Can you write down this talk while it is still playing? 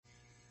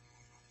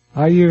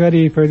Are you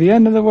ready for the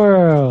end of the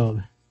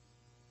world?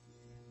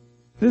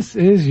 This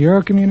is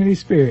Your Community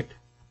Spirit,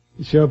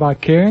 the show about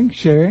caring,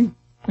 sharing,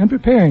 and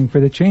preparing for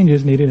the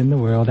changes needed in the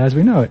world as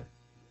we know it.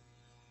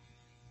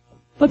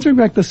 Let's bring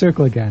back the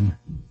circle again.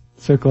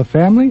 Circle of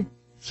family,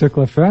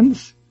 circle of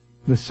friends,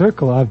 the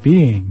circle of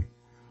being.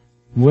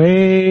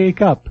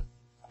 Wake up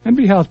and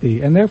be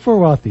healthy and therefore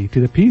wealthy to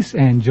the peace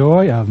and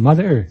joy of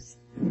Mother Earth.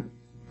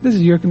 This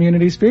is Your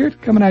Community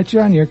Spirit coming at you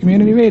on Your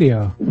Community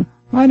Radio.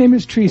 My name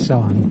is Tree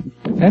Song,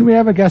 and we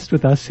have a guest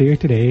with us here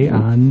today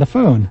on the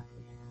phone.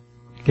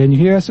 Can you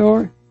hear us,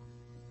 Orr?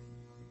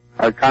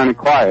 Kind of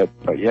quiet,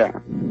 but yeah.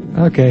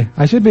 Okay,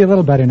 I should be a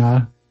little better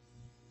now.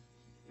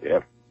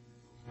 Yep.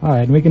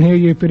 Alright, and we can hear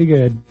you pretty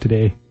good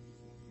today.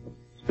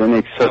 It's been an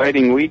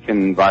exciting week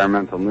in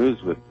environmental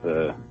news with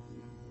the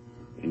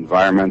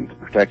Environmental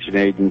Protection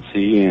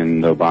Agency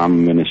and the Obama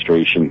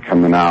administration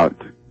coming out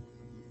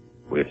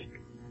with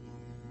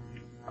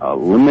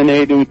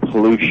eliminating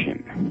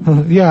pollution.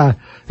 Yeah,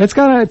 it's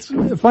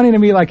funny to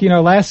me, like,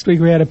 last week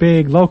we had a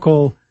big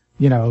local,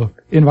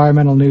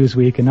 environmental news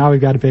week, and now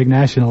we've got a big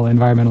national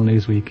environmental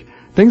news week.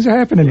 Things are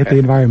happening with the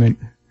environment.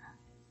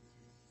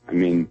 I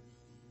mean,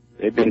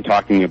 they've been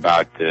talking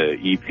about the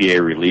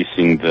EPA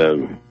releasing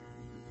the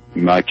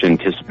much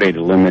anticipated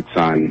limits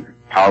on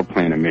power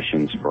plant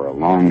emissions for a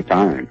long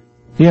time.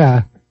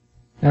 Yeah.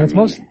 And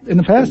in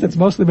the past it's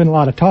mostly been a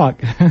lot of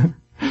talk. Yeah,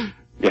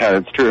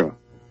 that's true.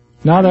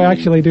 Now they're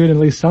actually doing at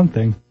least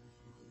something.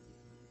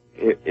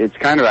 It's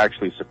kind of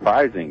actually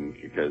surprising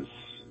because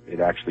it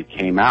actually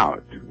came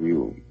out.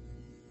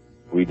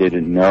 We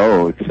didn't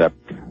know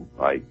except,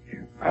 like,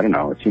 I don't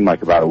know, it seemed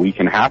like about a week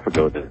and a half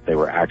ago that they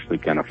were actually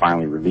going to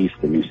finally release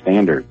the new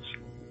standards.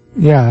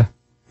 Yeah.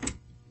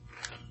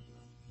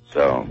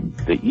 So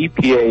the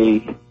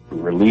EPA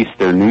released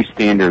their new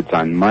standards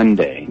on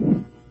Monday,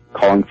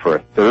 calling for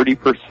a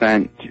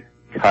 30%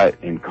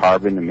 cut in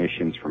carbon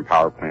emissions from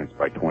power plants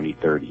by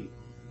 2030.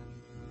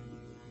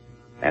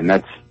 And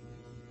that's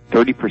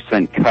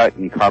 30% cut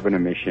in carbon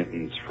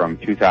emissions from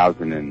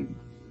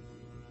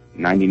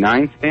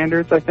 2099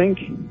 standards, I think.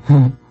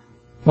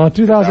 Well,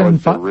 2005. That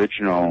was the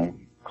original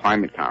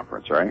climate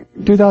conference, right?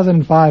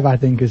 2005, I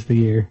think, is the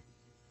year.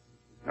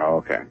 Oh,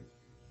 okay.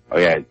 Oh,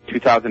 yeah,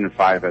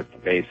 2005 as the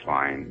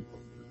baseline,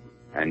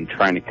 and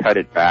trying to cut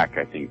it back,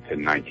 I think, to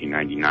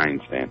 1999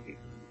 standard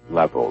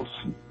levels.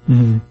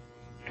 Mm-hmm.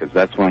 Because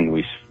that's when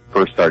we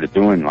first started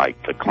doing,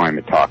 like, the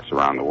climate talks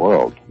around the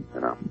world,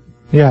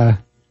 Yeah.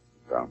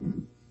 So,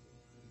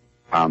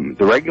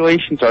 the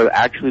regulations are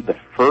actually the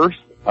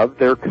first of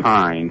their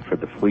kind for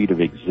the fleet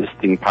of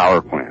existing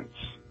power plants,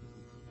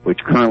 which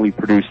currently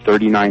produce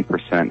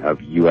 39%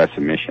 of U.S.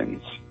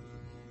 emissions.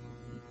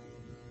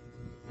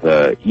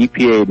 The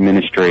EPA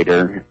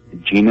Administrator,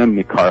 Gina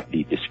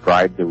McCarthy,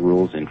 described the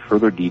rules in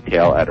further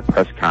detail at a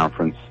press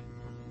conference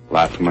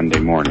last Monday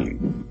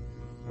morning.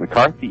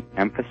 McCarthy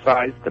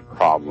emphasized the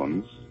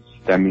problems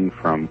stemming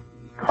from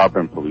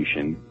carbon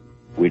pollution,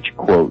 which,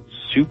 quote,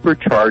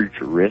 supercharge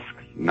risks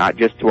not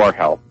just to our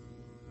health,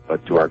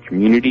 but to our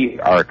community,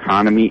 our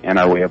economy, and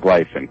our way of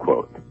life, end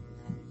quote.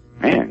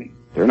 Man,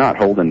 they're not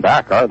holding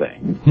back, are they?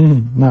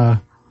 Nah.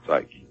 It's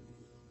like,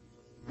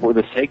 for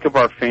the sake of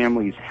our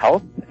family's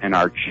health and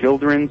our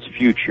children's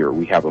future,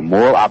 we have a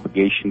moral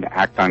obligation to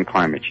act on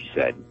climate, she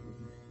said.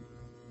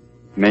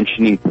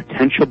 Mentioning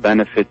potential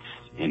benefits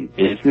in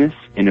business,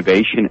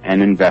 innovation,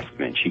 and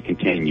investment, she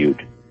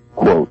continued,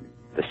 quote,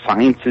 the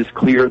science is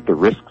clear, the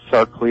risks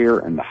are clear,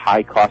 and the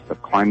high cost of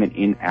climate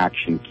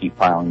inaction keep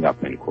piling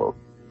up, end quote.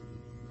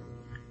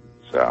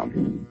 So,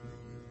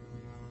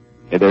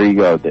 yeah, there you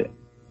go.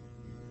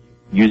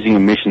 Using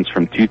emissions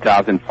from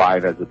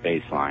 2005 as a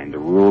baseline, the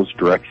rules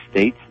direct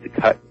states to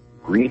cut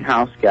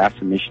greenhouse gas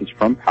emissions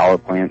from power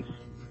plants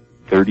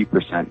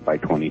 30% by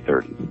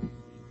 2030.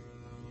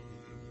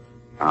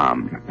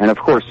 And of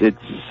course, they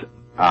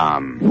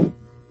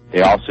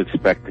also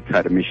expect to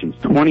cut emissions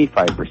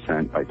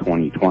 25% by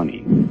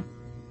 2020.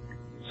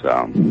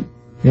 So,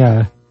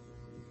 yeah.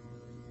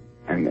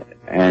 And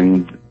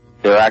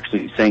they're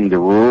actually saying the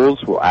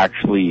rules will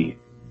actually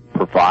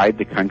provide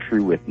the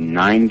country with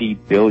 $90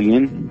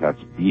 billion,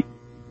 that's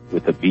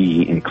with a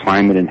B, in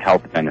climate and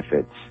health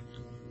benefits.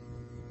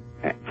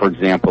 For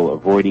example,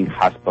 avoiding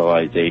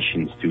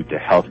hospitalizations due to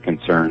health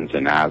concerns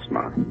and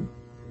asthma.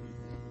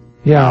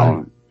 Yeah.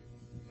 Now,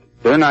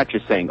 they're not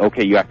just saying,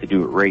 okay, you have to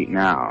do it right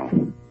now.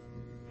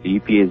 The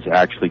EPA is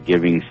actually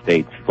giving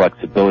states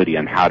flexibility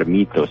on how to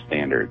meet those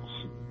standards.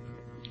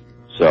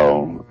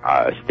 So,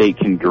 a state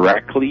can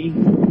directly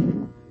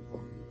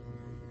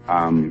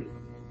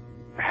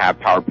have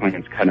power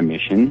plants cut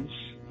emissions,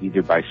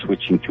 either by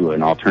switching to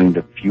an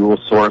alternative fuel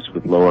source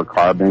with lower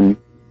carbon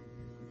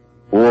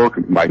or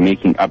by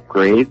making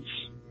upgrades.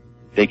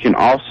 They can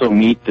also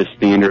meet the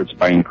standards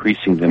by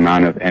increasing the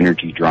amount of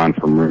energy drawn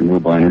from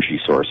renewable energy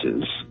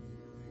sources.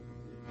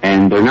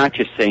 And they're not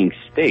just saying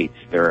states,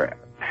 they're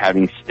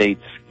having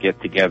states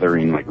get together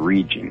in, like,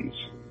 regions.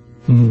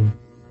 Mm-hmm.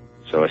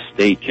 So a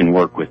state can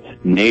work with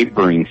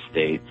neighboring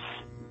states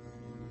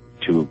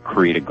to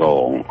create a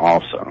goal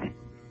also.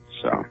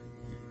 So,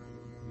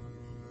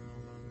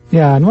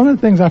 Yeah, and one of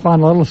the things I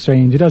found a little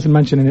strange, it doesn't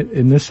mention it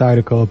in this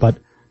article, but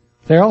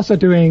they're also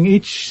doing,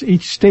 each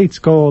state's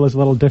goal is a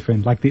little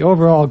different. Like the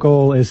overall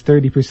goal is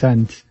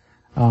 30%,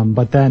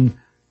 but then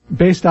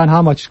based on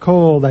how much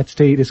coal that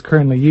state is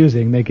currently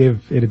using, they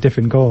give it a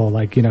different goal.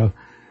 Like,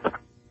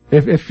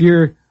 if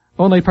you're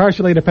only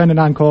partially dependent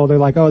on coal, they're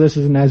like, oh, this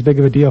isn't as big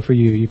of a deal for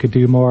you. You could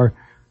do more,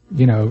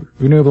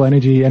 renewable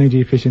energy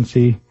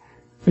efficiency.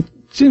 It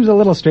seems a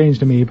little strange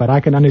to me, but I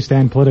can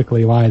understand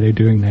politically why they're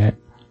doing that.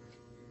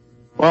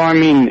 Well, I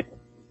mean,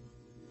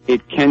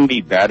 it can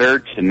be better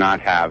to not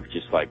have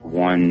just like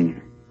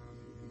one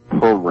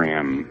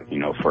program,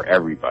 for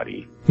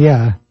everybody.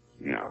 Yeah.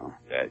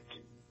 That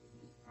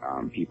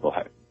people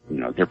have,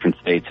 different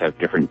states have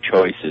different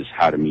choices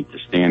how to meet the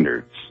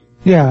standards.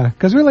 Yeah,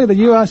 because really the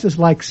U.S. is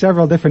like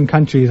several different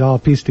countries all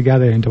pieced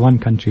together into one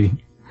country.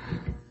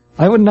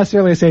 I wouldn't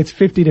necessarily say it's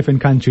 50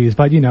 different countries,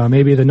 but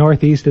maybe the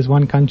Northeast is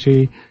one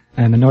country,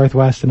 and the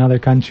Northwest another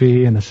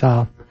country, and the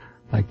South,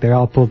 like they're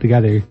all pulled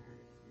together.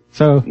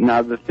 So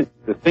now the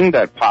thing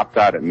that popped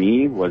out at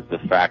me was the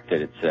fact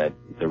that it said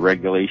the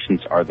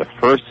regulations are the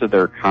first of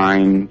their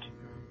kind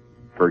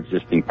for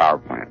existing power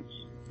plants.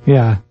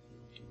 Yeah.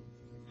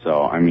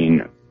 So, I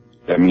mean,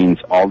 that means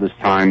all this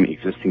time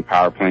existing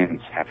power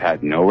plants have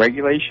had no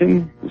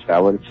regulation? Is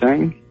that what it's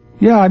saying?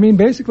 Yeah, I mean,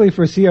 basically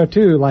for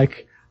CO2,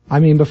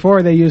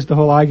 before they used the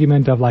whole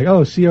argument of like,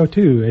 oh,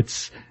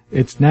 CO2,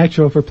 it's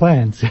natural for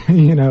plants,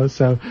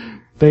 so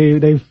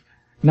they've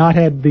not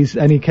had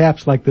any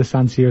caps like this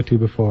on CO2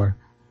 before.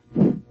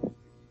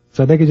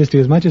 So they could just do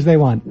as much as they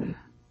want.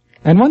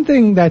 And one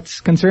thing that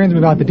concerns me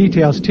about the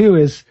details too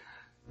is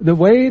the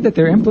way that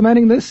they're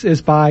implementing this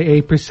is by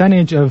a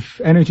percentage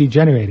of energy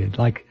generated.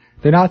 Like,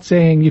 they're not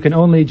saying you can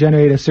only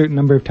generate a certain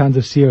number of tons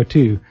of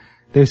CO2.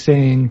 They're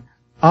saying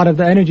out of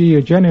the energy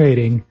you're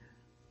generating,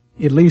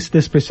 at least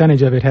this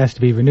percentage of it has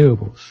to be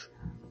renewables.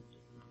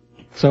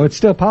 So it's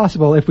still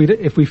possible if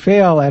we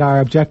fail at our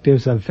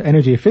objectives of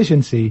energy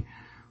efficiency,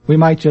 we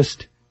might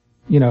just,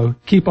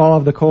 keep all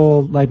of the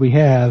coal like we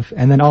have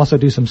and then also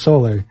do some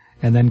solar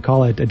and then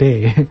call it a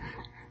day.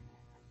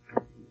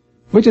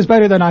 Which is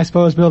better than, I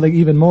suppose, building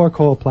even more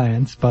coal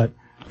plants, but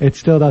it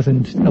still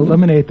doesn't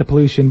eliminate the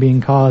pollution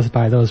being caused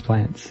by those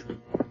plants.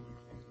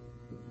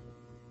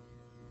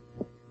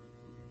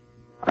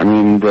 I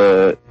mean,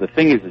 the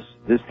thing is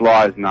this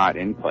law is not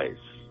in place,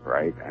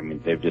 right? I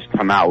mean, they've just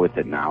come out with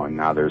it now, and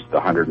now there's the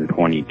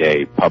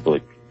 120-day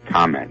public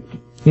comment.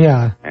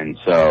 Yeah. And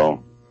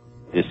so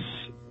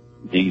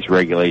these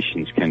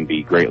regulations can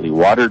be greatly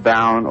watered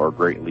down or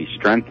greatly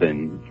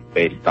strengthened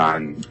based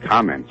on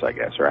comments, I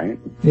guess, right?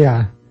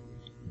 Yeah.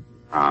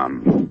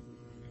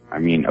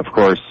 Of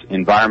course,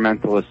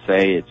 environmentalists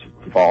say it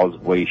falls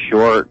way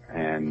short,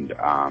 and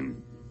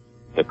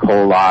the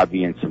coal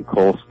lobby and some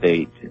coal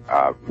state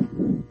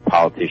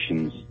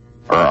politicians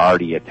are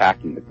already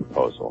attacking the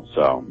proposal.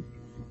 So,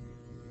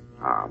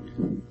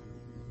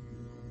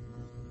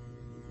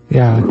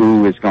 yeah,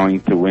 who is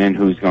going to win?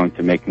 Who's going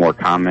to make more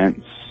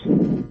comments?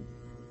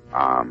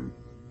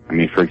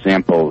 For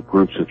example,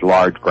 groups with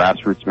large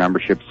grassroots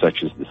memberships,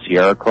 such as the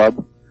Sierra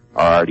Club,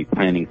 are already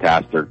planning to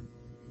ask their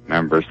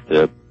members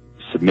to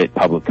submit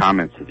public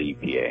comments to the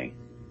EPA.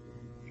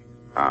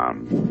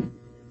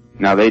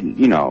 Now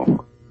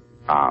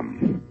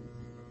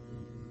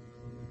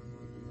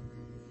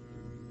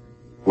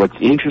what's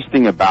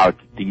interesting about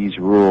these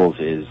rules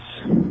is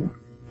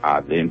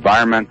the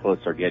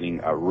environmentalists are getting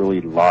a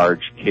really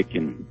large kick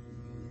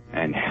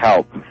and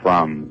help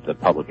from the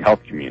public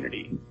health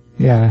community.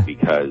 Yeah.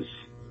 Because,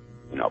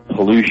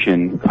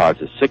 pollution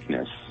causes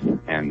sickness,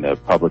 and the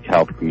public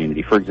health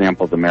community, for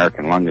example, the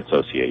American Lung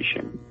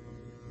Association,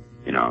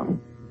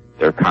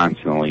 they're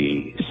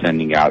constantly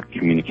sending out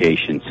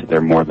communications to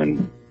their more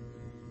than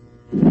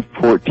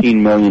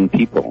 14 million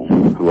people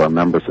who are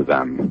members of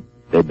them.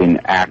 They've been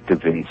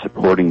active in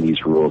supporting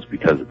these rules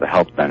because of the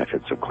health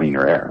benefits of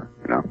cleaner air,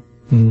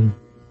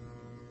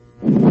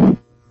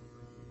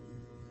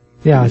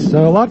 Yeah,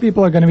 so a lot of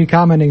people are going to be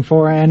commenting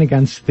for and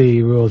against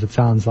the rules, it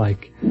sounds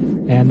like.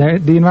 And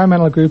the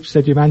environmental groups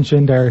that you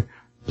mentioned are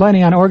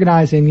planning on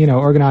organizing,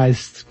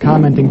 organized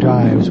commenting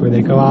drives where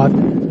they go out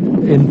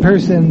in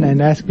person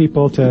and ask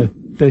people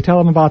they tell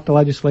them about the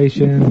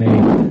legislation,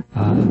 they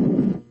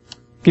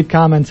get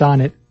comments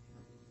on it,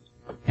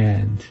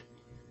 and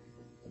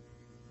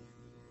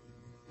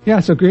yeah,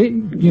 so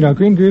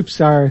green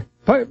groups are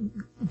part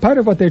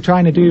of what they're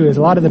trying to do is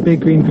a lot of the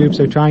big green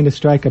groups are trying to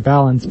strike a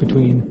balance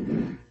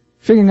between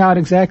figuring out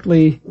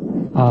exactly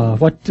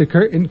what to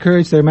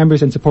encourage their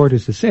members and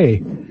supporters to say,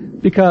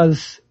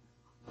 because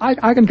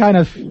I can kind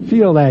of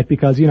feel that,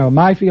 because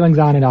my feelings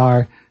on it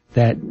are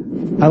that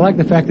I like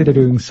the fact that they're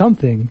doing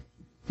something.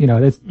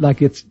 It's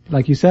like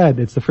you said,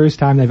 it's the first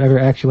time they've ever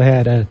actually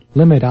had a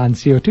limit on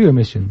CO2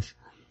 emissions,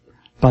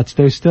 but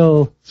there's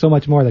still so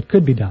much more that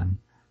could be done.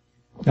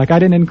 Like, I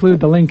didn't include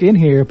the link in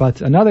here,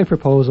 but another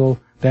proposal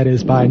that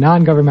is by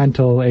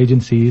non-governmental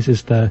agencies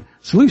is the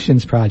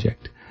Solutions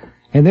Project.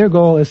 And their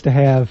goal is to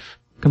have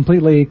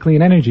completely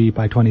clean energy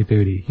by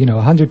 2030.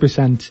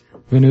 100%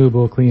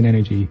 renewable clean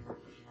energy.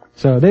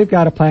 So they've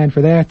got a plan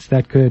for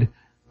that could,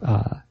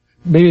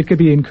 maybe it could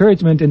be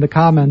encouragement in the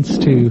comments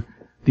to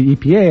the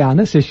EPA on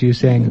this issue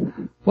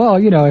saying, well,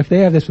 if they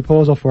have this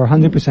proposal for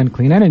 100%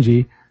 clean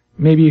energy,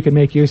 maybe you could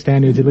make your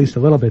standards at least a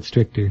little bit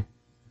stricter.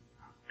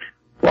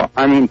 Well,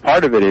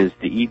 part of it is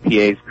the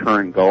EPA's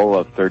current goal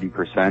of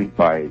 30%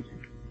 by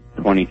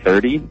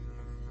 2030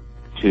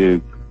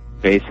 to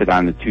base it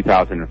on the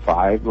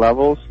 2005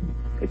 levels.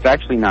 It's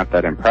actually not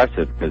that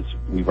impressive because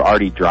we've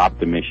already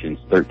dropped emissions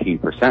 13%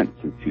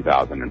 since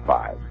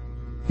 2005.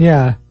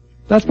 Yeah.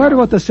 That's part of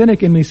what the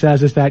cynic in me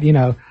says is that,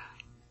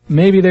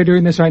 maybe they're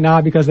doing this right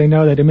now because they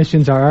know that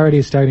emissions are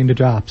already starting to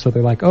drop. So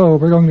they're like, oh,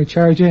 we're going to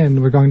charge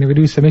in, we're going to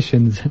reduce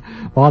emissions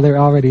while they're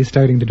already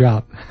starting to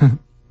drop.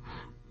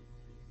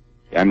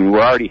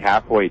 We're already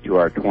halfway to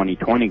our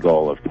 2020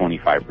 goal of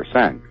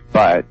 25%,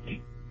 but,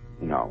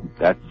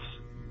 that's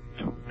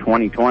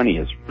 2020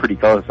 is pretty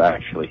close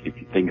actually if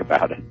you think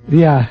about it.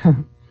 Yeah.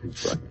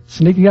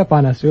 Sneaking up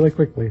on us really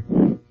quickly.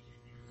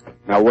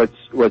 Now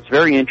what's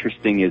very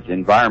interesting is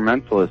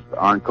environmentalists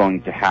aren't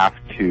going to have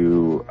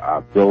to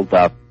build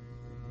up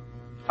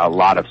a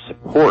lot of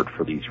support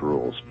for these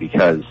rules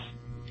because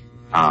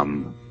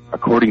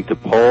according to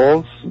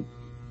polls,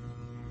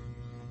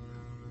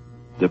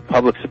 the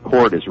public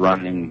support is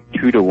running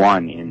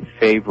 2-to-1 in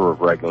favor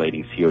of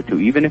regulating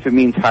CO2, even if it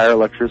means higher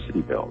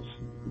electricity bills,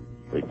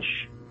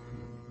 which,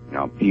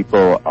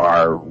 people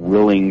are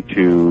willing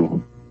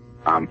to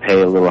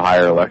pay a little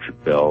higher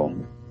electric bill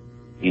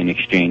in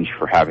exchange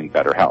for having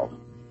better health.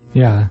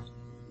 Yeah.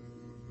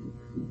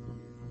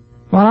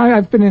 Well,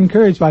 I've been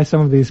encouraged by some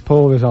of these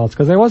poll results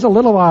because there was a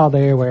little while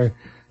there where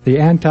the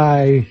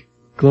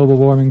anti-global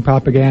warming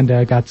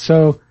propaganda got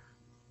so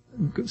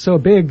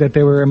big that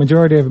there were a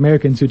majority of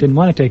Americans who didn't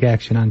want to take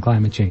action on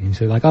climate change.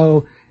 They're like,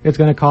 oh, it's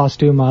going to cost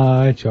too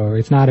much, or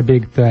it's not a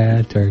big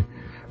threat,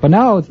 but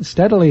now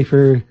steadily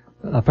for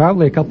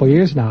probably a couple of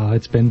years now,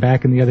 it's been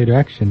back in the other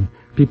direction.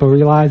 People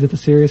realize it's a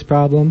serious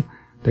problem.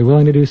 They're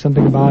willing to do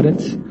something about it.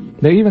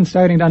 They're even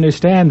starting to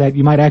understand that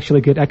you might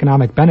actually get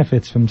economic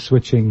benefits from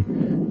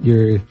switching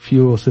your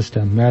fuel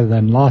system rather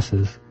than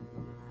losses.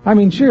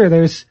 Sure,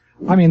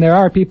 there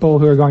are people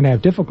who are going to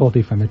have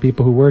difficulty from it,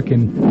 people who work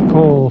in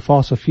coal,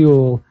 fossil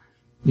fuel,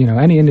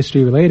 any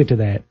industry related to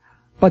that.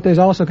 But there's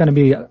also going to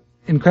be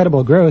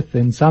incredible growth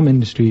in some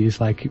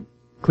industries like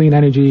clean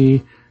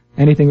energy,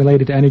 anything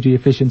related to energy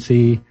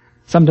efficiency,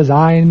 some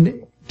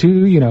design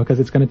too, because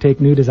it's going to take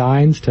new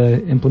designs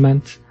to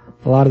implement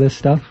a lot of this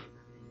stuff.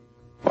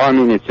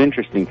 Well, it's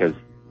interesting because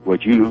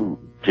what you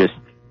just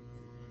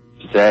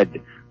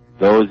said,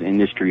 those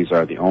industries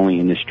are the only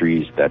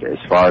industries that, as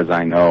far as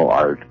I know,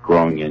 are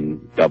growing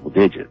in double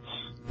digits.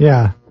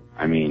 Yeah.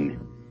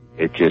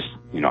 It just,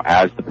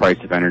 as the price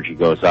of energy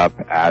goes up,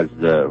 as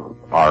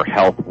our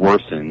health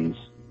worsens,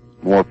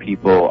 more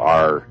people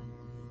are,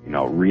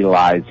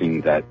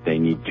 realizing that they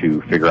need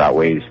to figure out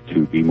ways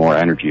to be more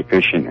energy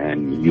efficient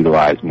and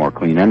utilize more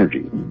clean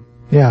energy.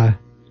 Yeah.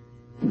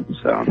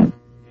 So.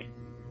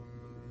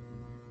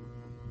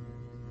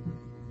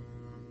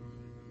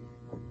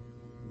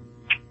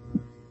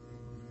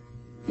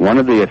 One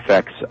of the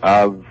effects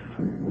of,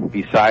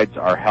 besides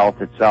our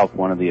health itself,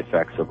 one of the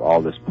effects of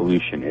all this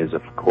pollution is,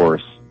 of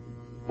course,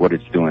 what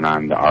it's doing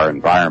on our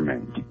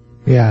environment.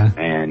 Yeah.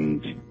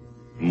 And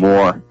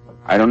more,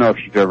 I don't know if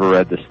you've ever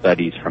read the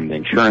studies from the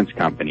insurance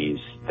companies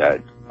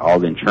that all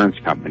the insurance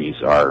companies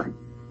are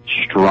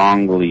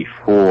strongly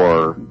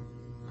for,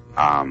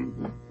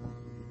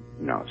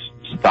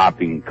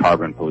 stopping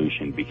carbon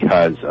pollution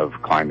because of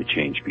climate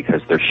change,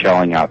 because they're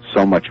shelling out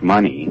so much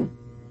money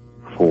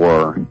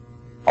for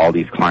all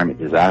these climate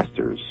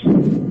disasters.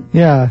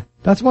 Yeah,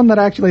 that's one that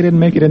actually didn't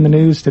make it in the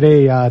news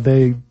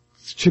today.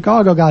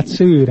 Chicago got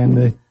sued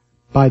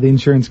by the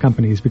insurance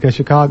companies because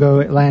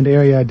Chicagoland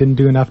area didn't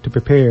do enough to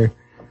prepare.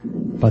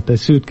 But they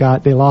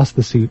lost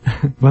the suit.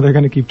 Well, they're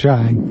going to keep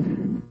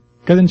trying.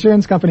 Because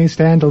insurance companies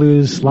stand to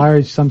lose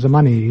large sums of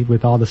money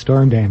with all the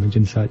storm damage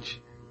and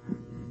such.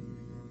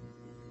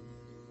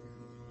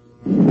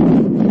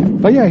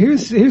 But yeah,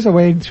 here's a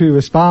way to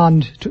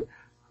respond.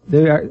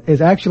 There is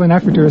actually an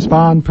effort to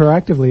respond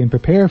proactively and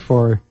prepare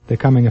for the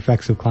coming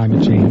effects of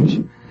climate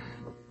change.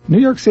 New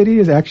York City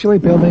is actually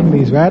building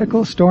these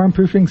radical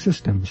storm-proofing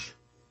systems.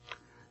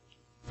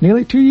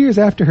 Nearly 2 years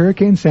after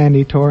Hurricane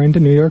Sandy tore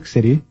into New York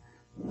City,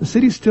 the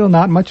city's still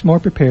not much more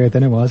prepared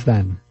than it was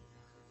then.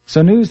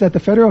 So news that the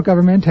federal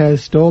government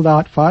has doled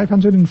out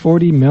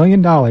 $540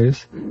 million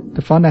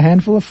to fund a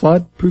handful of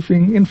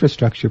flood-proofing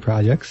infrastructure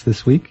projects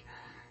this week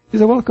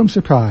is a welcome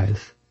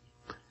surprise.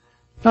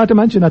 Not to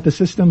mention that the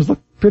systems look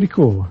pretty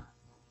cool.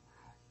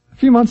 A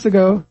few months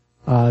ago,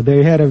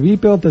 they had a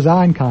rebuild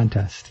design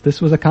contest.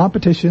 This was a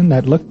competition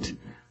that looked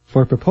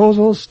for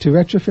proposals to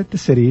retrofit the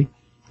city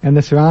and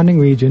the surrounding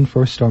region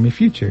for a stormy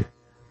future.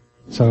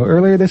 So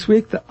earlier this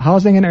week, the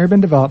Housing and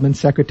Urban Development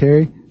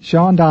Secretary,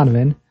 Sean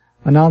Donovan,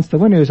 announced the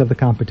winners of the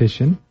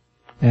competition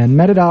and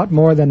meted out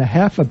more than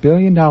 $500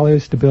 million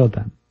to build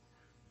them.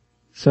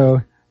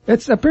 So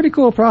it's a pretty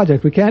cool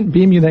project. We can't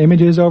beam you the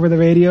images over the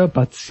radio,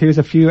 but here's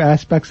a few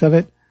aspects of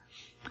it.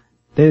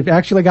 they've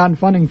actually gotten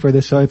funding for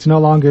this, so it's no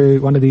longer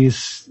one of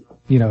these,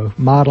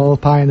 model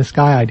pie in the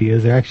sky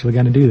ideas. They're actually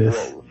going to do this.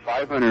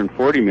 Well,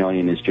 $540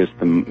 million is just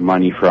the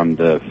money from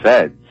the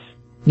feds.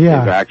 Yeah.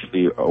 They've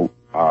actually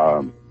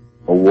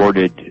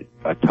awarded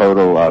a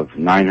total of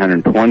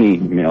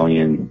 $920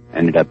 million,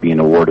 ended up being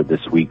awarded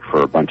this week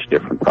for a bunch of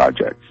different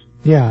projects.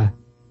 Yeah.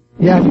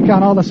 Yeah, if you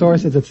count all the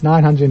sources, it's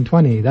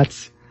 920.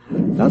 That's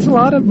a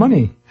lot of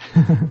money.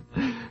 And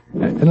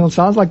it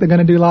sounds like they're going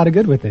to do a lot of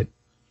good with it.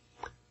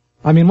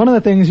 I mean, one of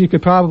the things you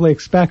could probably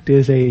expect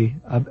is a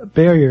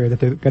barrier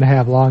that they're going to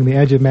have along the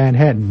edge of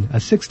Manhattan, a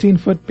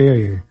 16-foot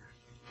barrier.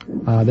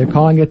 They're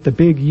calling it the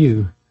Big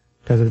U,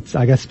 because it's,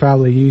 I guess,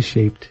 probably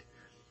U-shaped.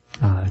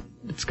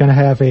 It's going to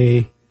have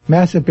a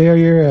massive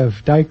barrier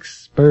of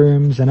dikes,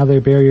 berms, and other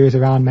barriers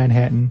around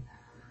Manhattan.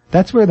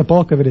 That's where the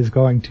bulk of it is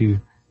going to,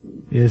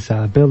 is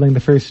building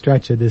the first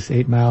stretch of this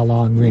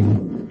 8-mile-long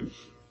ring.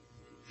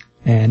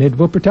 And it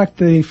will protect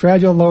the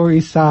fragile Lower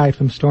East Side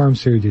from storm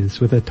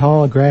surges with a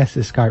tall grass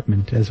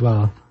escarpment as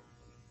well.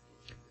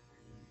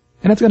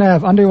 And it's going to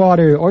have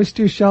underwater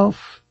oyster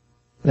shelf.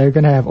 They're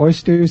going to have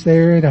oysters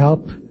there to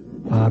help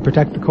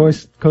protect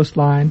the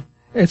coastline.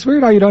 It's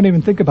weird how you don't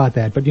even think about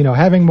that, but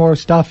having more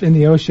stuff in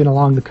the ocean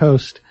along the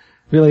coast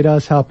really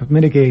does help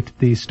mitigate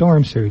the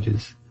storm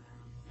surges.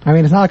 I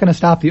mean, it's not going to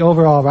stop the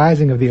overall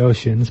rising of the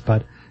oceans,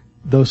 but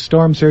those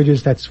storm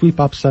surges that sweep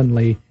up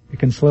suddenly, it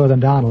can slow them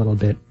down a little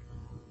bit.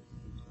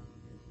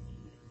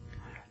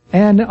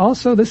 And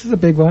also, this is a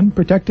big one,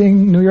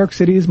 protecting New York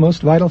City's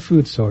most vital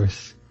food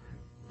source.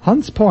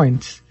 Hunts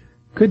Point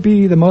could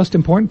be the most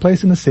important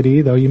place in the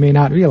city, though you may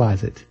not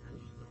realize it.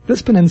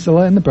 This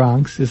peninsula in the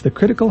Bronx is the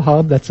critical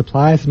hub that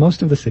supplies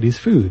most of the city's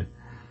food.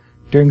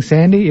 During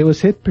Sandy, it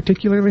was hit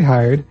particularly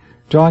hard,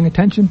 drawing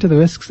attention to the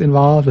risks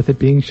involved with it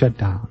being shut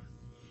down.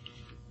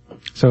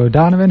 So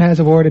Donovan has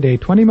awarded a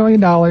 $20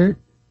 million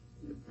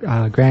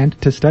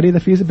grant to study the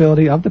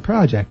feasibility of the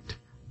project.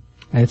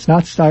 And it's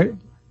not start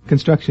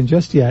construction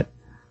just yet,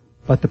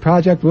 but the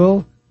project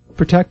will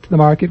protect the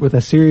market with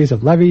a series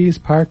of levees,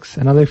 parks,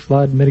 and other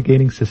flood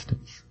mitigating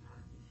systems.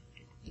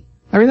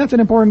 I mean, that's an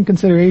important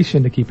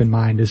consideration to keep in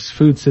mind, is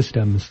food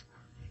systems.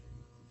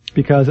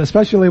 Because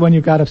especially when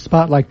you've got a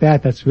spot like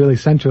that that's really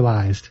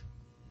centralized,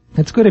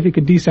 it's good if you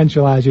could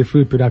decentralize your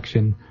food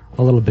production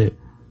a little bit.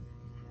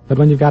 But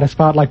when you've got a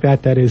spot like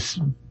that that is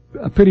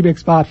a pretty big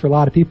spot for a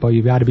lot of people,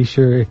 you've got to be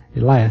sure it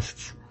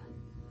lasts.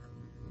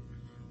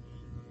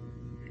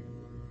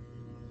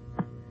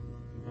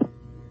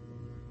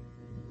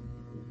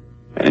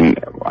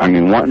 And, I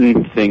mean,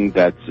 one thing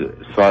that's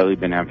slightly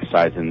been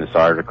emphasized in this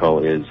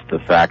article is the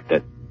fact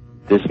that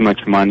this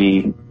much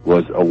money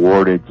was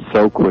awarded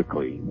so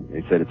quickly.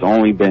 They said it's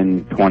only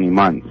been 20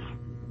 months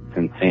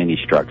since Sandy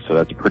struck, so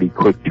that's a pretty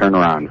quick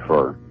turnaround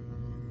for,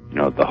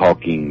 the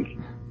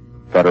hulking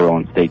federal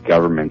and state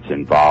governments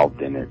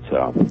involved in it,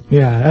 so.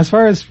 Yeah, as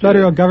far as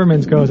federal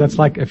governments goes, that's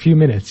like a few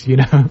minutes,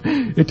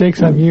 It takes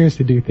some years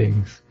to do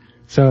things.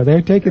 So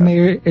they're taking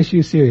the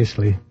issue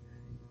seriously.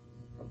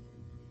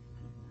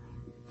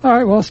 All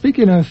right, well,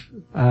 speaking of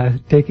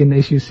taking the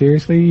issue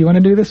seriously, you want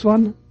to do this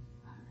one?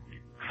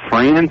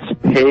 France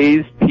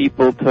pays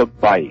people to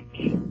bike.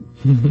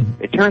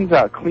 It turns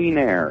out clean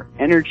air,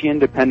 energy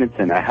independence,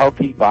 and a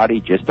healthy body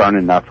just aren't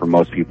enough for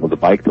most people to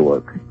bike to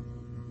work.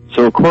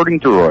 So according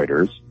to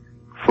Reuters,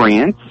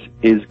 France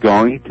is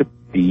going to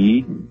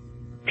be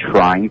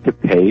trying to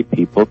pay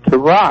people to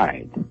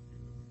ride.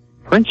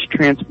 French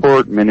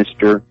Transport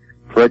Minister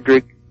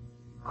Frédéric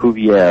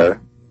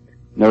Cuvier,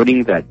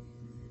 noting that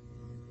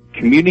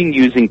commuting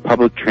using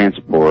public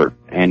transport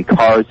and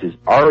cars is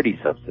already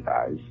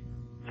subsidized,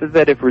 says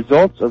that if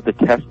results of the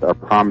test are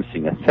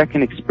promising, a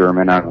second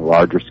experiment on a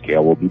larger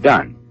scale will be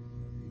done.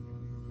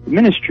 The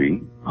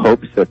ministry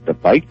hopes that the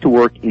Bike to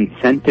Work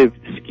incentive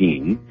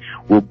scheme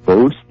will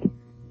boost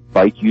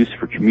bike use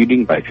for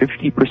commuting by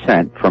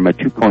 50% from a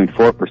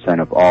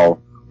 2.4% of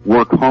all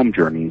work-home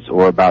journeys,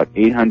 or about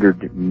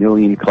 800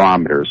 million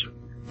kilometers,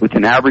 with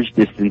an average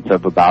distance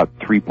of about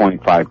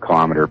 3.5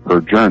 kilometers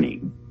per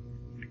journey.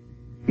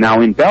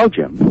 Now, in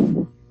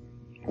Belgium,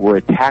 where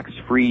a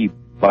tax-free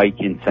bike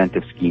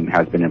incentive scheme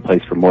has been in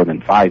place for more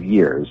than 5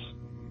 years,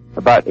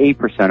 about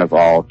 8% of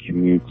all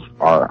commutes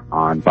are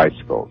on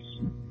bicycles.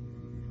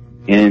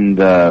 In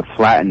the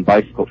flat and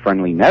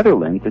bicycle-friendly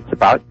Netherlands, it's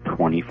about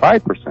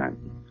 25%,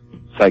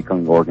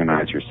 cycling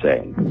organizers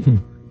say.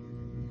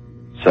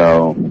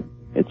 So,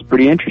 it's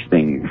pretty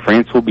interesting.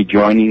 France will be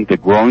joining the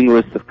growing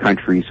list of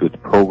countries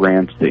with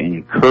programs to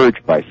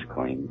encourage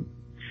bicycling.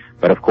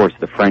 But of course,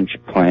 the French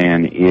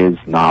plan is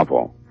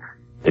novel.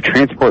 The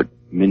Transport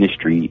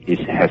Ministry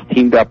has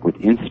teamed up with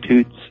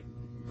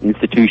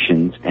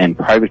institutions, and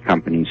private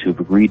companies who've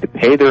agreed to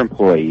pay their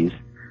employees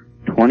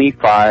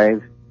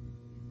 25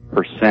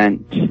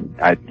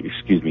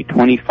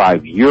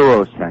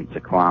 euro cents a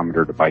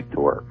kilometer to bike to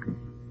work.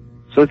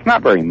 So it's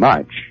not very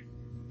much,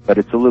 but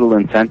it's a little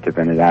incentive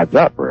and it adds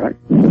up, right?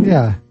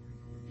 Yeah.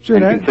 Sure.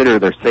 And consider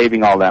they're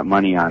saving all that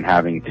money on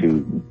having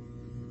to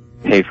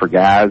pay for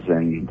gas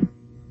and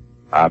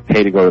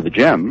pay to go to the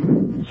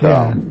gym. So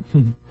Yeah.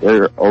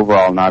 they're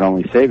overall not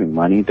only saving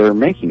money, they're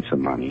making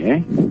some money,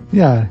 eh?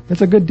 Yeah,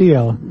 it's a good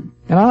deal.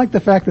 And I like the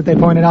fact that they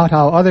pointed out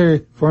how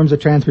other forms of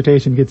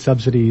transportation get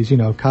subsidies,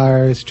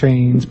 cars,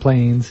 trains,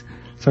 planes.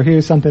 So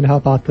here's something to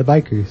help out the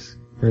bikers,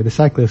 or the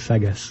cyclists, I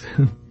guess.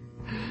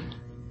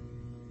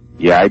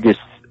 Yeah,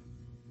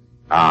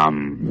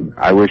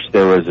 I wish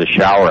there was a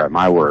shower at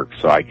my work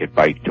so I could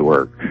bike to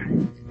work.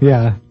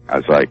 Yeah. I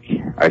was like,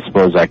 I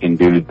suppose I can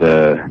do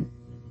the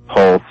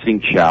whole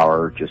sink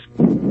shower, just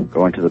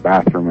go into the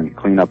bathroom and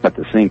clean up at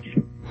the sink.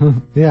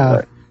 Yeah.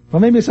 But, well,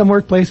 maybe some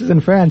workplaces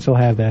in France will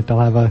have that. They'll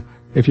have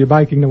if you're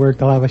biking to work,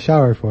 they'll have a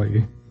shower for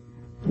you.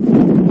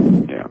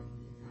 yeah.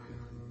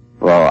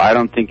 Well, I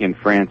don't think in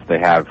France they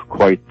have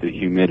quite the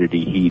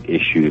humidity heat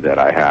issue that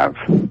I have.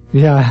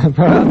 Yeah,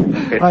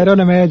 I don't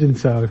imagine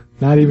so.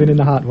 Not even in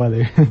the hot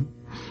weather.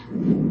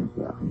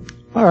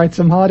 All right,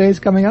 some holidays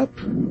coming up.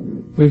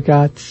 We've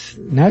got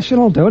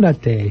National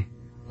Donut Day,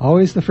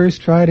 always the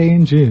first Friday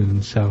in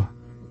June. So,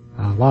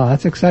 wow,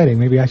 that's exciting.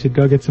 Maybe I should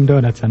go get some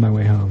donuts on my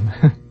way home.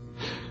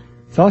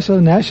 It's also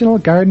National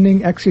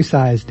Gardening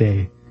Exercise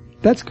Day.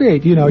 That's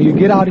great. You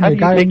get out in your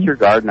garden. How do you take your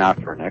garden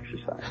out for an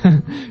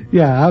exercise?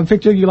 Yeah, I'm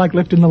picturing you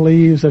lifting the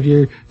leaves of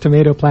your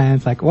tomato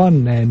plants,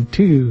 1 and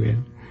 2.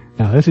 And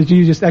no, this is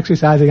you just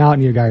exercising out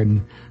in your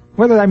garden.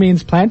 Whether that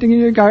means planting in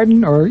your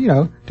garden or,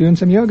 doing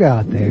some yoga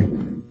out there.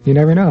 You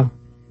never know.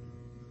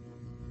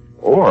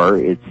 Or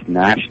it's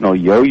National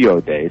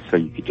Yo-Yo Day, so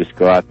you could just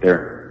go out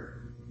there.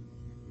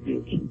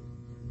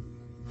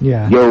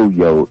 Yeah.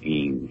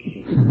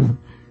 Yo-yoing.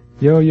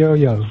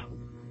 Yo.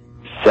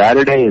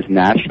 Saturday is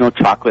National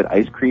Chocolate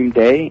Ice Cream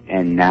Day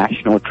and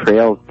National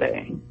Trails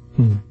Day.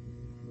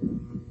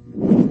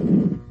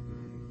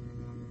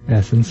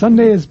 Yes, and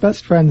Sunday is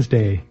Best Friends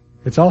Day.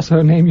 It's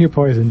also Name Your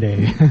Poison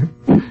Day.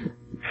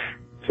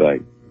 It's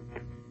like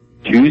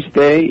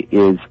Tuesday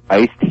is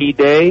Iced Tea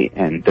Day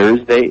and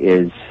Thursday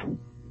is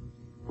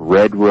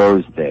Red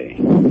Rose Day.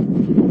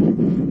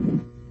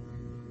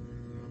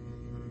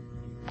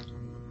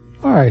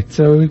 All right,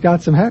 so we've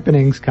got some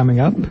happenings coming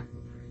up.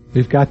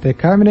 We've got the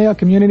Carbondale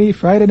Community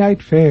Friday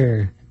Night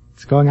Fair.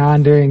 It's going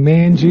on during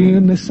May and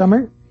June this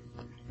summer,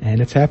 and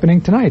it's happening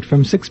tonight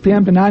from 6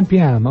 p.m. to 9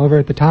 p.m. over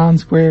at the Town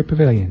Square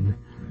Pavilion.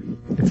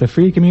 It's a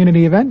free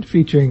community event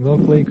featuring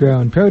locally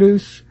grown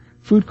produce,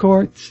 food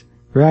courts,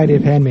 variety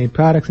of handmade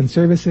products and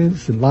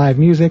services, and live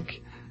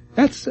music.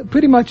 That's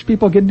pretty much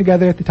people getting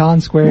together at the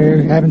Town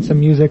Square, having some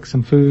music,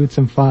 some food,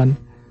 some fun.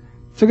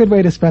 It's a good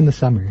way to spend the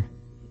summer.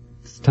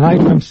 It's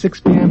tonight from 6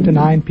 p.m. to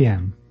 9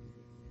 p.m.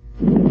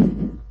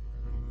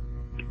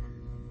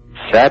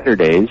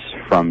 Saturdays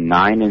from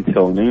 9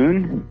 until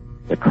noon,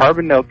 the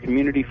Carbondale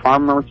Community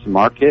Farmers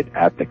Market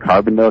at the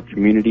Carbondale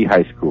Community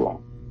High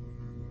School.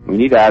 We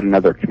need to add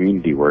another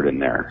community word in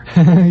there.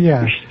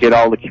 Yeah. We should get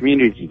all the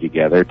community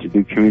together to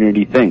do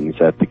community things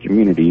at the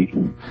Community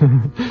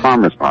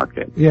Farmers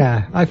Market.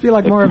 Yeah, I feel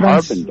like more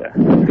events.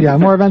 Yeah,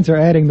 more events are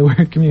adding the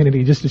word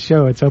community just to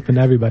show it's open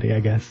to everybody,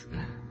 I guess.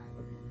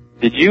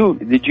 Did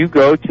you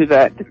go to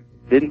that?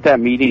 Didn't that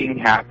meeting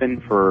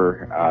happen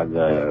for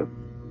the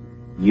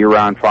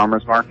year-round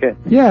farmers market?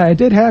 Yeah, it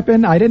did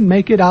happen. I didn't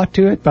make it out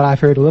to it, but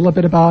I've heard a little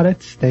bit about it.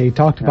 They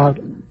talked about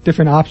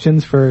different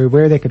options for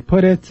where they could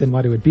put it and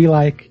what it would be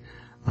like.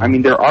 I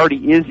mean, there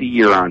already is a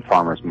year-round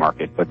farmers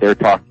market, but they're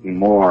talking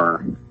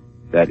more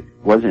that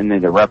wasn't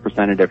it a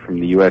representative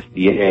from the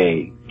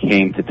USDA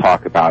came to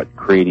talk about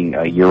creating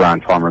a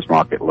year-round farmers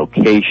market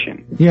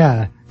location.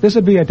 Yeah, this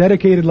would be a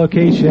dedicated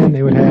location.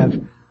 They would have,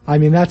 I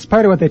mean, that's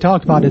part of what they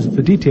talked about is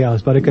the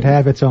details, but it could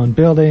have its own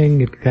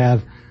building. It could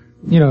have,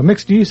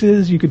 mixed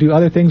uses. You could do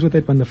other things with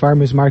it when the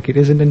farmers market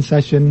isn't in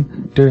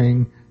session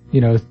during,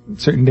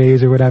 certain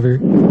days or whatever.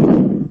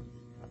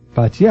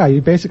 But yeah,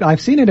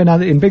 I've seen it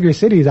in bigger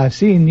cities. I've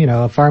seen,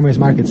 a farmers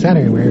market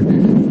center where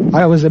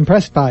I was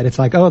impressed by it. It's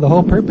like, the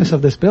whole purpose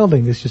of this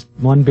building is just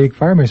one big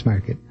farmers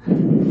market.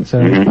 So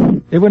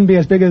it wouldn't be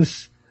as big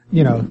as,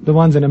 the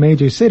ones in a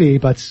major city,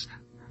 but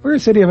we're a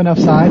city of enough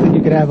size that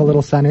you could have a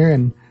little center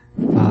and,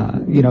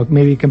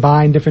 maybe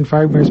combine different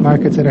farmers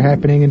markets that are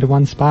happening into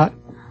one spot.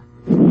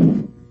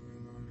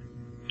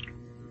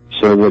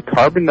 So the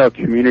Carbondale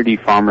Community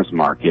Farmers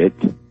Market,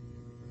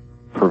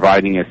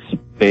 providing a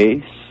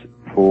space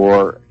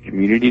for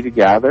community to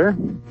gather,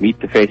 meet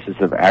the faces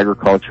of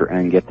agriculture,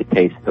 and get the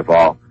taste of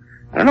all.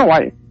 I don't know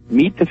why,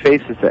 meet the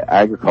faces of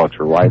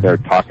agriculture, why they're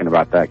talking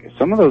about that, because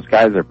some of those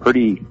guys are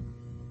pretty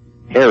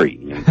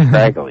hairy and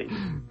scraggly,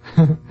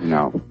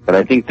 but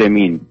I think they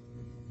mean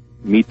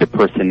meet the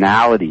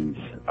personalities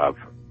of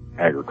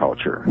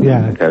agriculture.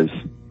 Yeah. Because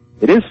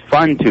it is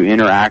fun to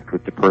interact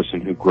with the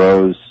person who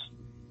grows,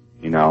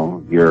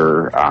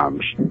 your,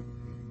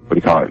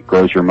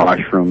 grows your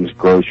mushrooms,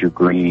 grows your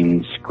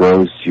greens,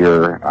 grows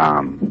your,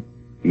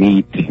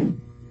 meat,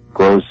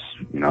 grows,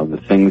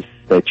 the things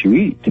that you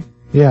eat.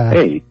 Yeah.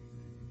 Hey,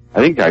 I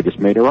think I just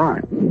made a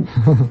rhyme.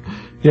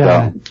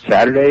 Yeah. So,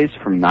 Saturdays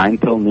from 9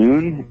 till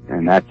noon,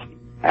 and that's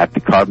at the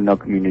Carbondale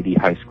Community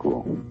High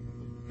School.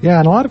 Yeah,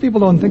 and a lot of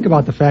people don't think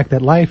about the fact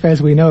that life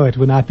as we know it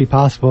would not be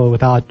possible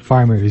without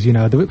farmers.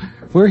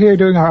 we're here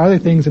doing our other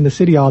things in the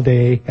city all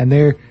day, and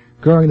they're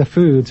growing the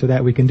food so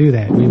that we can do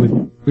that.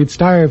 We'd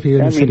starve here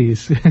in the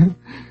cities.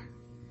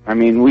 I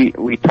mean,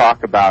 we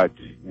talk about,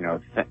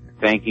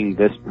 thanking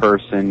this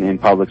person in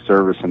public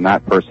service and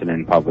that person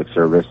in public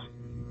service.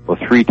 Well,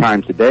 3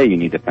 times a day you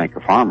need to thank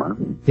a farmer.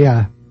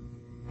 Yeah.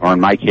 Or in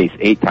my case,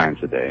 8 times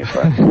a day.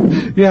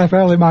 But. Yeah,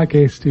 probably my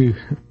case too.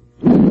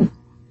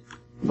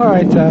 All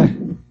right,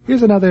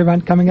 here's another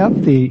event coming up,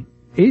 the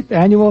 8th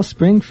Annual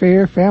Spring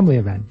Fair Family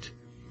Event.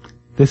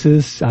 This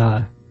is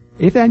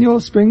 8th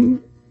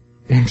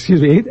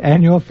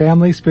Annual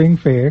Family Spring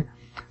Fair,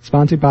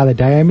 sponsored by the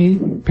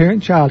Diami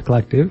Parent-Child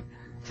Collective.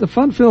 It's a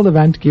fun-filled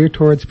event geared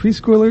towards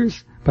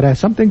preschoolers, but has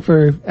something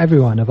for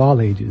everyone of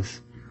all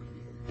ages.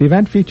 The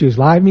event features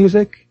live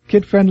music,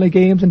 kid-friendly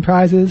games and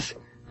prizes,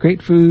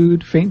 great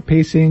food, faint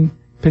pacing,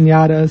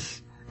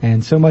 piñatas,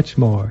 and so much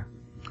more.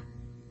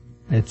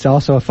 It's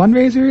also a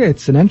fundraiser.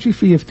 It's an entry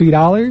fee of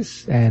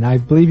 $3, and I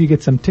believe you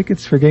get some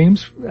tickets for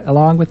games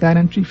along with that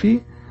entry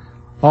fee.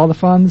 All the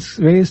funds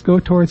raised go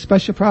towards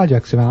special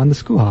projects around the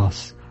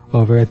schoolhouse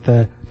over at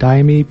the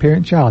Diami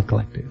Parent-Child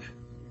Collective.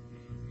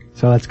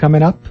 So that's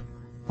coming up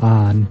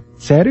on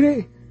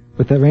Saturday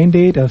with the rain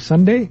date of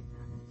Sunday,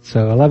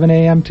 so 11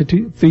 a.m. to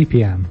 3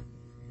 p.m.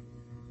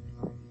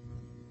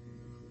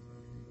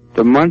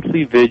 The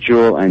monthly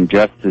Vigil and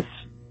Justice,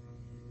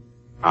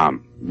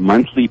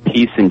 monthly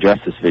Peace and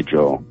Justice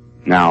Vigil.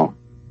 Now,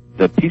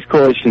 the Peace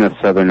Coalition of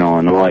Southern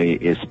Illinois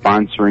is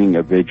sponsoring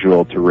a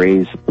vigil to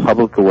raise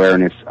public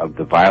awareness of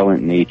the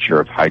violent nature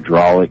of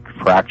hydraulic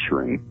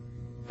fracturing,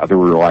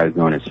 otherwise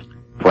known as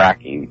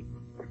fracking,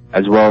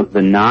 as well as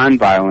the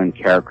non-violent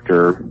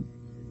character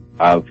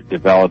of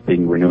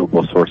developing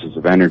renewable sources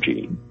of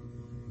energy.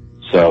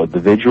 So the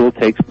vigil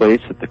takes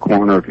place at the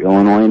corner of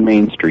Illinois and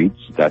Main Streets.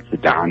 That's the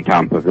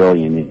downtown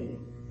pavilion,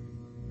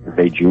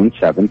 Saturday, June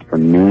 7th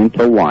from noon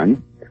till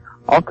 1.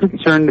 All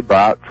concerned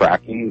about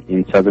fracking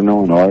in Southern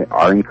Illinois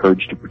are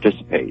encouraged to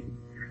participate.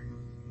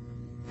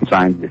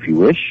 Signs if you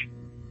wish.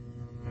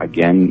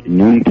 Again,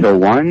 noon till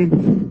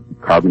 1,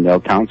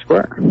 Carbondale Town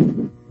Square.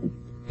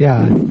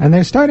 Yeah, and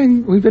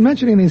we've been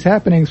mentioning these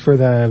happenings for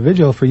the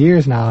vigil for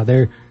years now.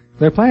 Their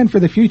plan for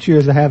the future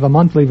is to have a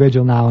monthly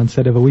vigil now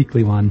instead of a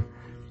weekly one.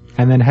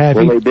 And then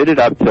they did it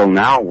up till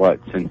now,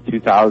 since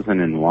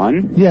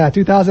 2001? Yeah,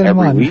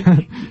 2001. Every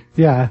week?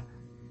 Yeah.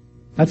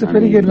 That's a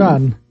pretty good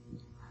run.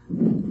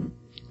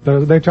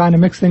 So they're trying to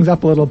mix things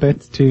up a little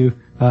bit to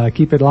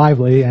keep it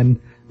lively, and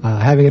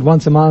having it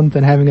once a month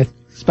and having a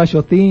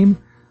special theme.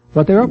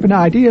 But they're open to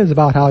ideas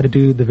about how to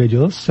do the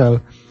vigils.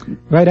 So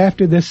right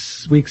after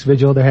this week's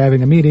vigil, they're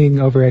having a meeting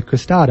over at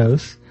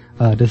Cristado's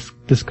to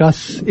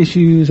discuss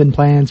issues and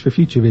plans for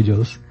future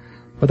vigils.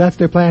 But that's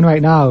their plan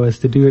right now, is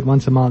to do it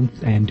once a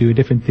month and do a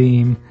different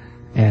theme.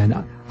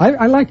 And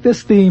I like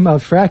this theme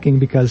of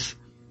fracking because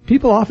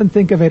people often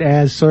think of it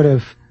as sort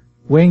of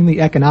weighing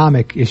the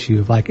economic issue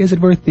of like, is it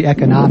worth the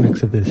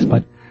economics of this?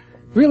 But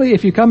really,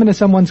 if you come into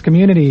someone's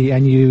community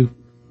and you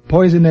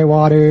poison their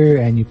water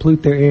and you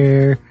pollute their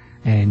air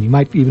and you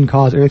might even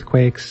cause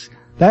earthquakes,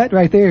 that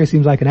right there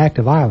seems like an act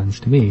of violence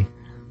to me.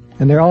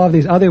 And there are all of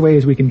these other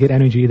ways we can get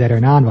energy that are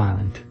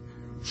nonviolent.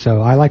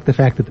 So I like the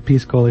fact that the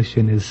Peace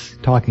Coalition is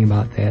talking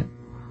about that.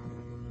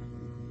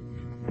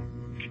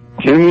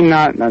 Can we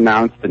not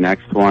announce the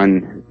next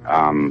one,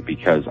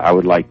 because I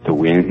would like to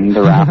win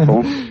the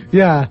raffle?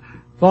 Yeah.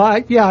 Well,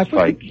 I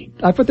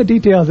put the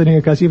details in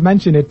here because you've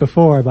mentioned it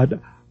before, but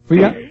we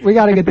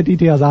got to get the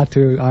details out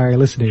to our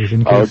listeners.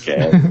 In case.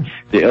 Okay.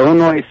 The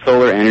Illinois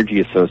Solar Energy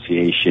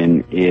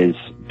Association is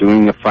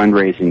doing a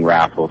fundraising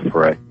raffle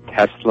for a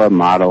Tesla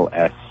Model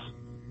S.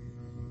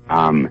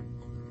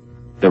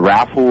 The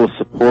raffle will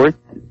support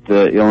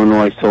the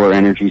Illinois Solar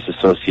Energies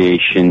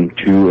Association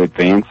to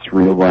advance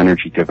renewable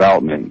energy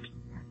development.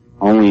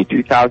 Only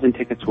 2,000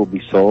 tickets will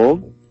be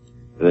sold.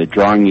 The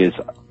drawing is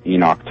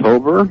in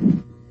October.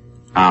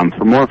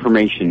 For more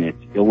information,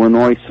 it's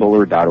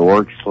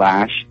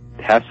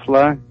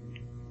illinoissolar.org/Tesla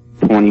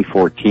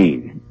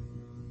 2014.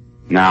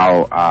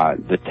 Now,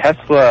 the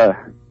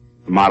Tesla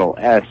Model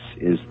S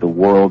is the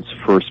world's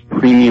first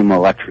premium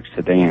electric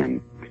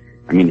sedan.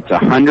 I mean, it's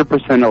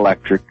 100%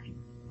 electric,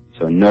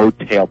 so no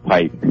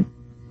tailpipe,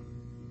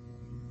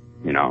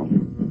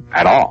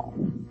 at all.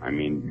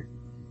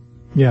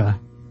 Yeah.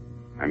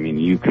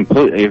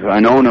 If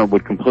an owner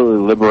would completely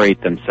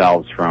liberate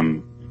themselves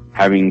from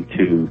having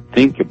to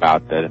think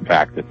about the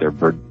fact that they're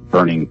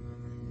burning,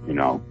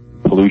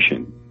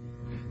 pollution.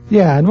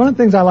 Yeah, and one of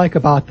the things I like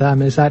about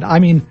them is that,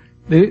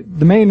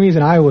 the main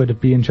reason I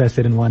would be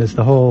interested in one is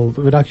the whole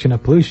reduction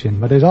of pollution,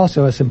 but there's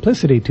also a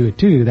simplicity to it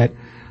too that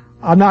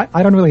I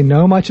don't really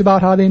know much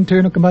about how the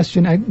internal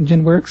combustion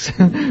engine works.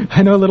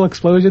 I know little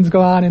explosions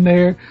go on in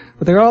there,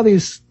 but there are all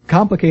these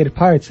complicated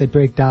parts that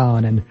break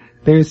down, and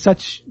there's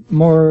such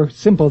more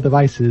simple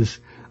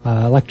devices,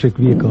 electric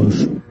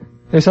vehicles.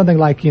 There's something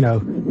like,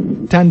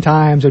 10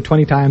 times or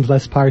 20 times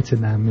less parts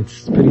in them.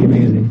 It's pretty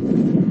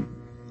amazing.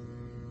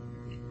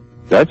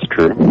 That's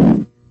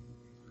true.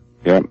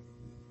 Yep.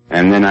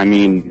 And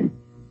then,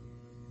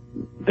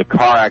 the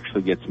car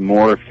actually gets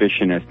more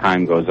efficient as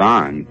time goes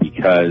on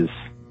because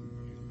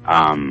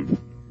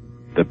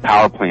the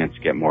power plants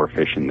get more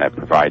efficient that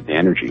provide the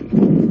energy.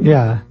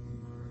 Yeah.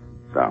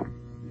 So.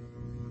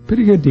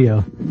 Pretty good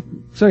deal.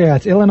 So yeah,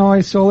 it's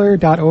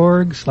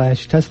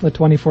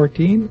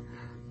illinoissolar.org/Tesla2014.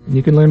 And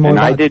you can learn more and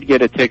about... I did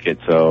get a ticket,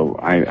 so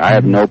I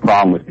have no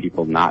problem with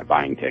people not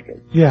buying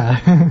tickets. Yeah.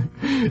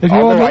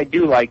 Although I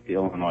do like the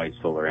Illinois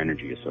Solar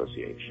Energy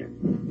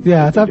Association.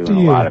 Yeah, it's up to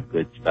you. A lot of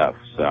good stuff,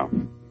 so.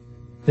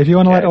 If you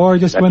want to let Or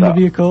just win the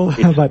vehicle,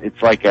 but...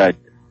 It's like a...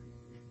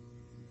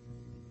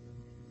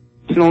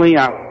 Personally,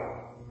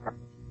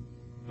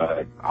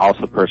 but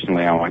also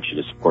personally, I want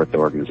you to support the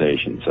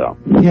organization, so.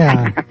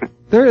 Yeah.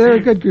 They're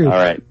a good group. All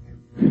right.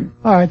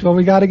 All right, well,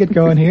 we got to get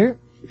going here.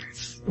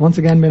 It's once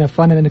again been a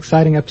fun and an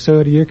exciting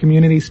episode of Your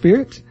Community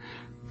Spirit.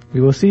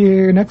 We will see you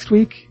here next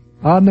week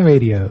on the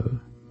radio.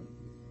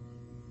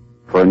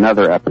 For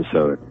another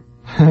episode.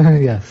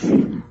 Yes.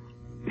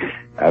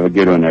 Have a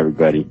good one,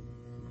 everybody.